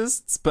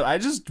racists. But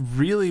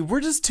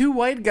we're just two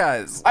white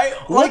guys.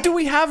 What do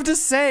we have to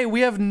say?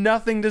 We have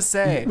nothing to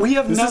say. We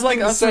have nothing to say. This is like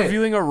us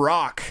reviewing a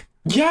rock.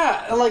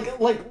 Yeah,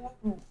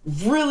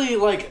 really,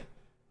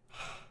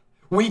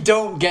 we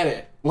don't get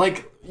it.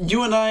 Like,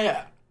 you and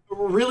I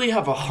really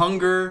have a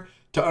hunger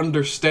to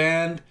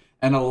understand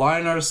and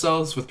align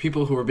ourselves with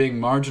people who are being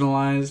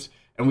marginalized,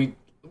 and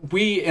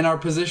we in our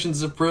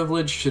positions of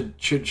privilege should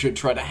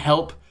try to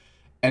help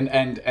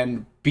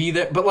and be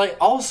there, but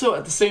also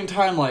at the same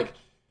time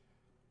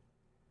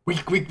we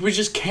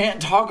just can't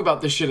talk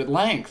about this shit at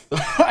length.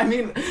 I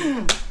mean,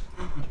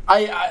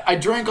 I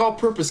drank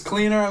all-purpose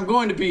cleaner. I'm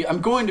going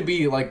to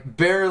be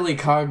barely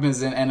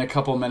cognizant in a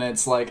couple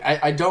minutes.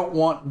 I don't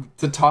want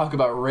to talk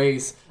about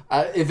race.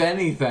 If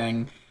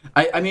anything,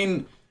 I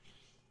mean,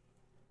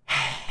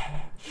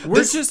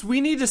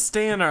 we need to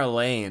stay in our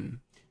lane.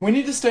 We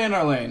need to stay in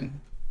our lane.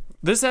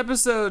 This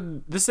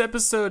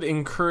episode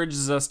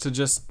encourages us to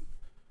just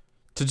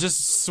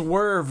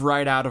swerve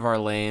right out of our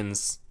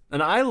lanes.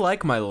 And I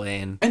like my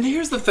lane. And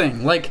here's the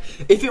thing,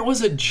 if it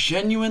was a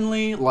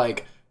genuinely,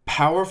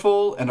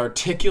 powerful and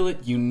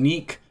articulate,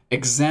 unique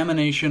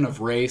examination of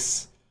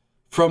race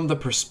from the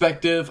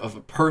perspective of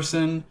a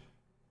person,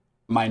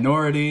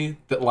 minority,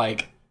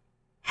 that,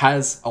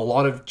 has a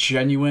lot of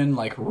genuine,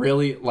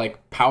 really,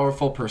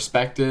 powerful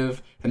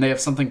perspective, and they have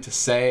something to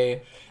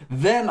say,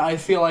 then I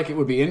feel like it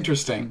would be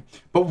interesting.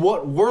 But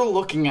what we're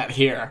looking at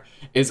here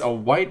is a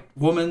white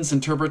woman's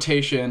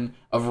interpretation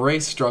of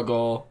race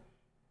struggle,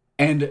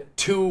 and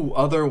two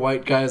other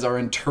white guys are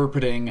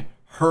interpreting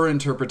her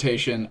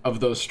interpretation of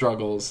those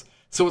struggles.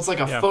 So it's like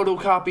a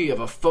photocopy of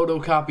a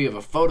photocopy of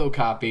a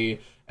photocopy,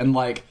 and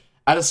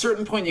at a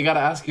certain point you gotta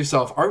ask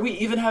yourself, are we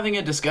even having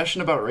a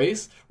discussion about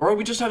race, or are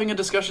we just having a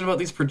discussion about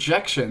these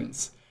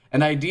projections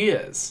and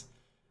ideas,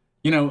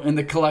 in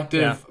the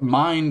collective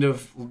mind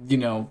of,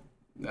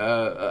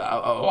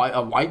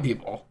 white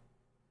people?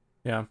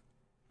 Yeah.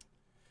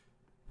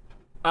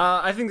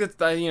 I think that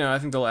I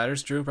think the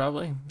latter's true.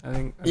 Probably. I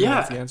think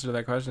that's the answer to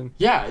that question.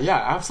 Yeah,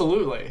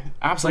 absolutely.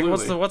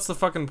 What's the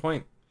fucking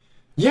point?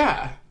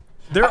 Yeah.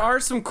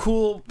 There's some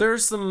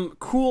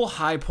cool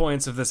high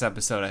points of this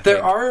episode, I think.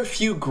 There are a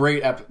few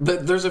great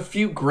there's a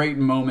few great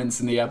moments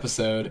in the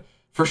episode,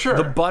 for sure.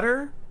 The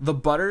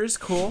butter is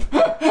cool.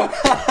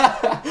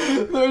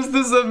 There's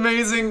this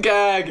amazing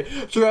gag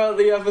throughout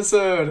the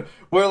episode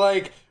where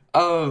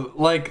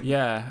Like,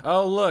 Yeah.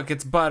 Oh, look,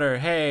 it's butter.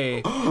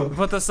 Hey,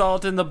 put the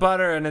salt in the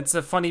butter, and it's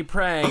a funny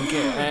prank.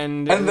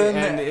 And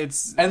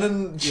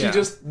then she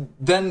just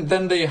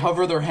then they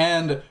hover their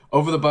hand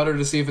over the butter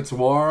to see if it's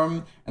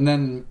warm, and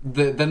then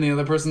the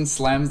other person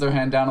slams their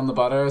hand down on the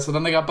butter. So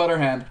then they got butter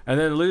hand. And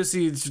then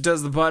Lucy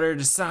does the butter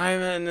to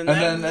Simon, and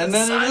then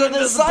Simon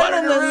does the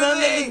butter to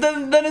Ruby.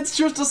 Then it's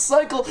just a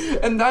cycle,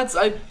 and that's,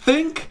 I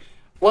think,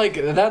 like,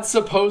 that's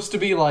supposed to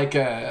be like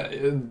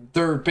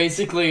they're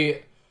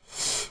basically,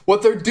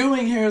 what they're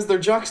doing here is they're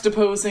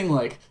juxtaposing,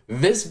 like,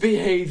 this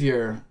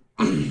behavior.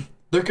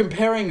 They're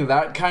comparing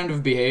that kind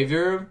of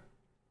behavior,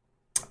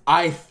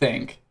 I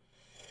think,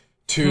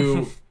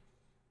 to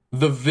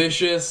the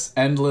vicious,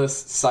 endless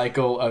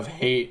cycle of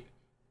hate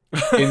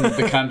in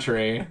the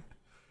country.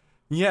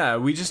 Yeah,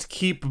 we just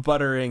keep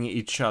buttering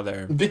each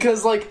other.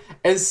 Because, like,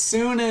 as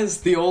soon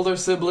as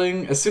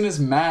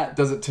Matt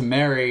does it to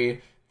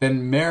Mary,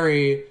 then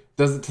Mary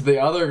does it to the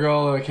other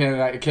girl. I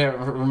can't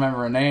remember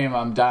her name.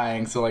 I'm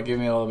dying, so, like, give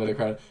me a little bit of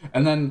credit.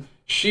 And then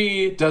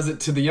she does it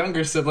to the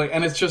younger sibling,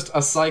 and it's just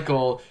a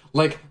cycle.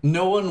 Like,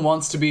 no one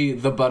wants to be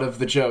the butt of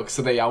the joke,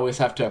 so they always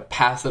have to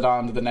pass it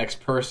on to the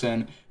next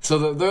person.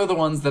 So they're the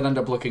ones that end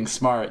up looking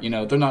smart, you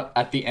know? They're not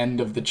at the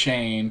end of the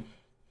chain.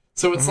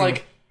 So it's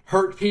like,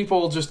 hurt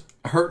people just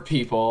hurt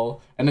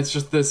people, and it's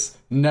just this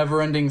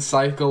never-ending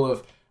cycle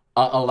of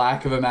a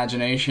lack of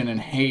imagination and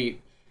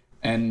hate,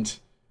 and...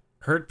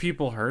 Hurt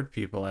people hurt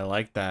people. I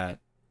like that.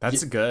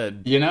 That's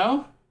good. You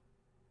know?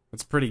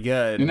 That's pretty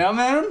good. You know,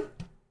 man?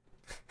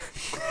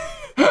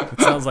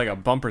 It sounds like a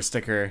bumper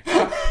sticker.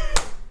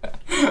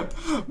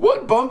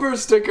 What bumper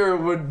sticker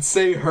would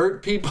say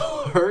hurt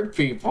people hurt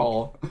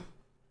people?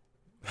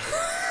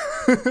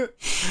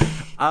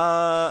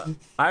 I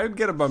would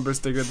get a bumper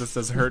sticker that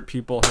says hurt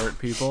people hurt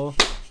people.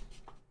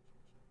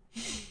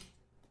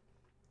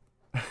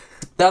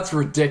 That's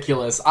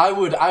ridiculous. I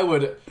would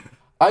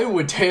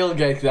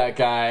tailgate that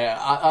guy.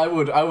 I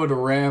would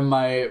ram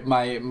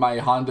my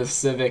Honda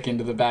Civic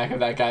into the back of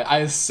that guy. I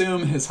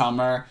assume his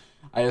Hummer.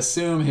 I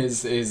assume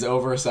his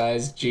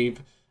oversized Jeep.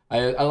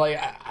 That's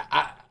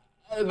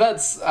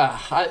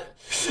a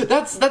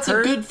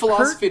good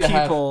philosophy to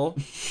have.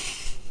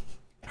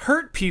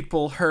 Hurt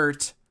people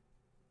hurt.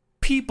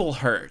 People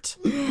hurt.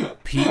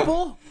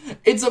 People?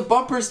 It's a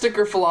bumper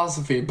sticker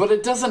philosophy, but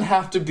it doesn't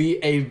have to be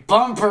a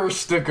bumper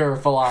sticker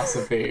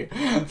philosophy.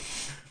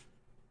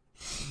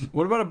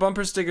 What about a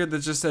bumper sticker that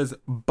just says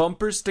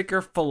bumper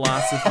sticker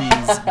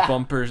philosophies,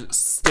 bumper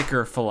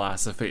sticker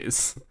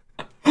philosophies?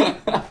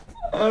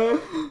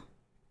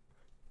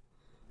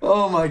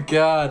 Oh my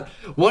god.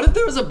 What if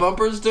there was a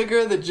bumper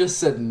sticker that just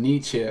said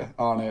Nietzsche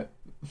on it?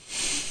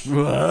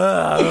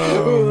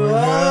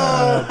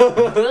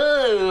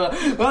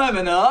 I'm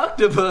an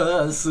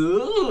octopus.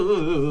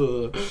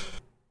 Ooh.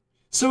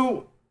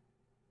 So,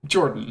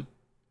 Jordan.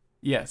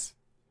 Yes.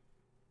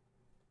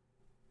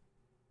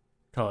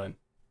 Colin.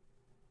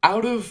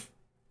 Out of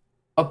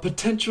a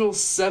potential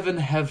 7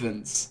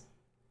 heavens,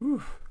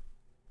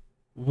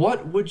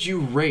 what would you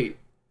rate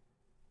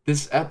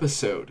this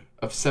episode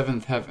of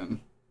Seventh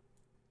Heaven?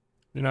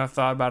 You know, I've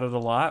thought about it a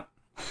lot.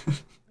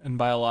 And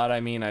by a lot,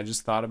 I mean I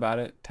just thought about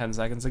it 10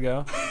 seconds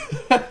ago.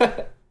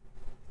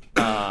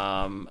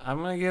 I'm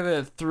going to give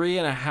it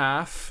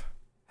 3.5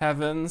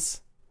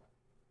 heavens.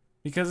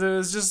 Because it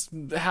was just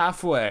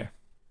halfway.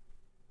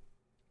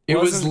 It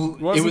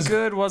wasn't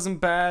good, wasn't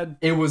bad.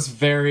 It was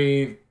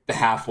very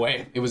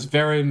halfway. It was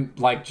very,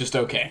 like, just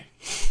okay.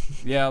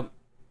 Yeah.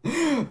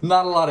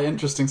 Not a lot of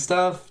interesting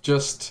stuff.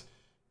 Just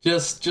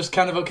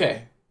kind of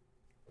okay.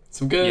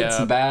 Some good,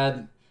 some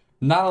bad.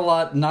 Not a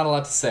lot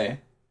to say.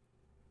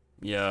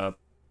 Yep.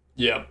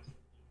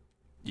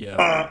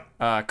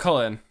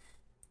 Cullen.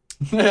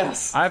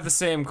 Yes. I have the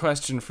same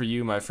question for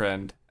you, my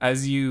friend,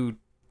 as you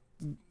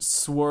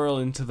swirl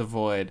into the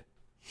void.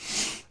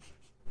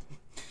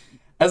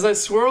 As I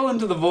swirl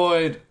into the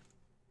void,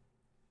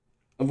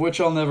 of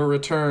which I'll never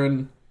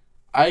return,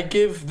 I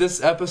give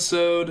this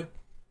episode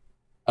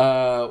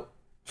 4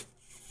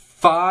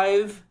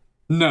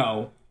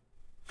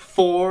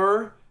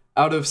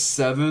 out of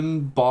 7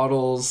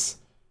 bottles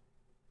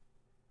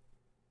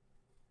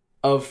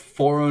of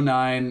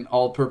 409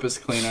 all-purpose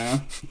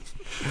cleaner.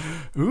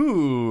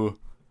 Ooh.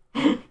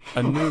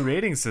 A new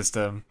rating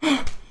system.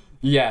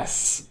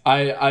 Yes.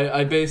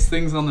 I base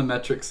things on the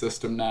metric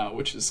system now,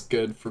 which is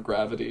good for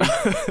gravity.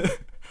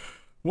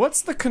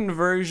 What's the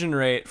conversion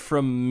rate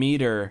from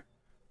meter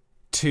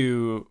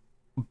to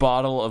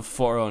bottle of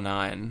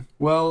 409?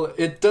 Well,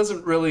 it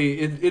doesn't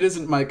really... It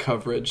isn't my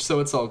coverage, so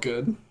it's all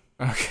good.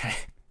 Okay.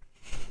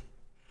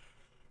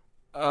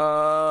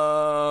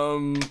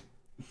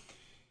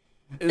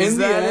 In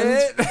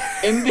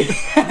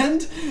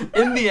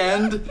the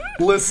end,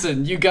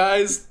 listen, you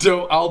guys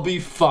I'll be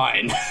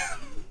fine.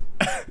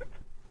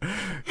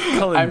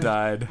 Cullen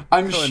died.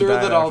 I'm sure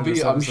that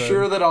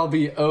I'll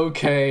be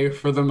okay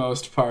for the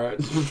most part.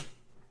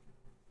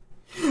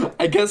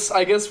 I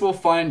guess we'll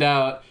find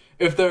out.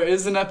 If there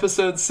is an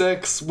episode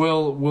 6,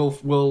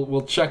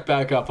 we'll check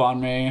back up on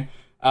me.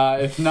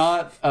 If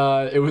not,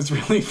 it was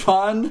really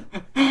fun.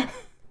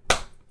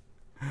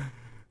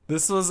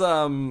 This was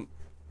a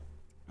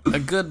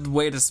good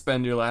way to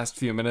spend your last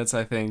few minutes,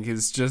 I think,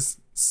 is just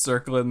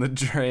circling the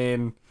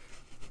drain,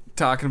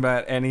 talking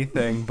about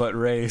anything but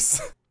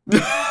race.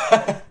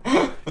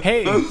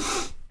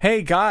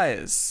 Hey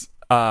guys.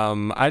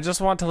 I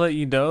just want to let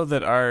you know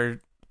that our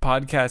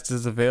podcast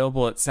is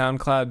available at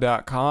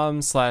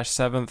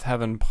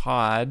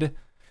soundcloud.com/seventhheavenpod,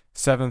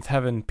 Seventh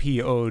Heaven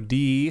Pod,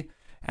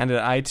 and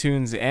at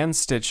iTunes and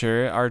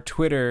Stitcher. Our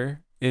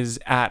Twitter is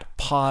at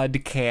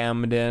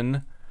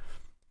PodCamden,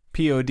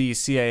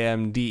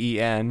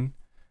 PodCamden.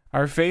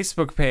 Our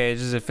Facebook page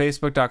is at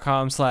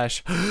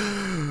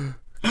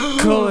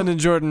facebook.com/Cullen and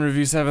Jordan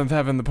Review Seventh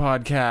Heaven, the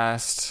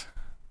podcast.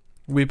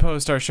 We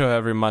post our show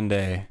every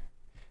Monday.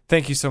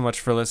 Thank you so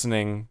much for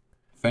listening.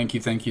 Thank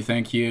you.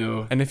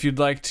 And if you'd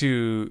like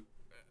to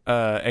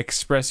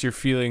express your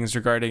feelings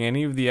regarding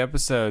any of the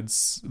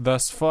episodes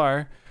thus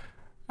far,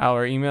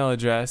 our email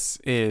address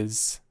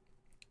is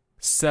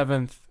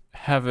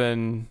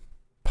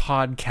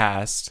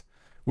seventhheavenpodcast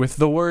with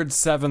the word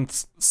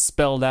seventh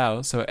spelled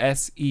out, so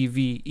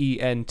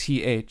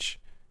SEVENTH,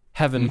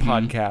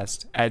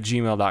 heavenpodcast at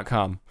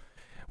gmail.com.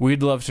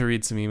 We'd love to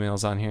read some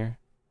emails on here.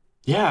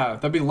 Yeah,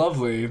 that'd be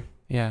lovely.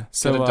 Yeah.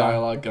 So get a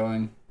dialogue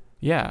going.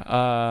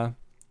 Yeah.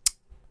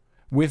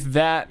 With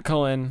that,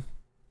 Cullen,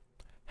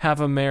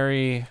 have a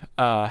merry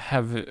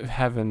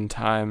heaven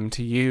time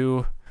to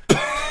you.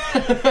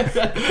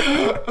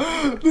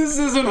 This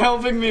isn't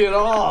helping me at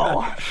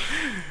all.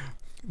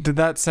 Did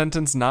that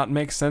sentence not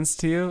make sense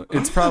to you?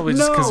 It's probably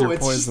just because you're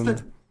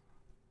poisoned.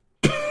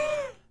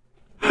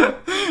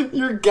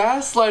 You're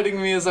gaslighting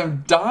me as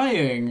I'm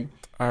dying.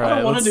 All right, I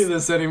don't want to do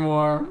this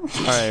anymore.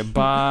 All right,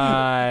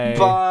 bye.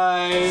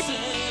 Bye.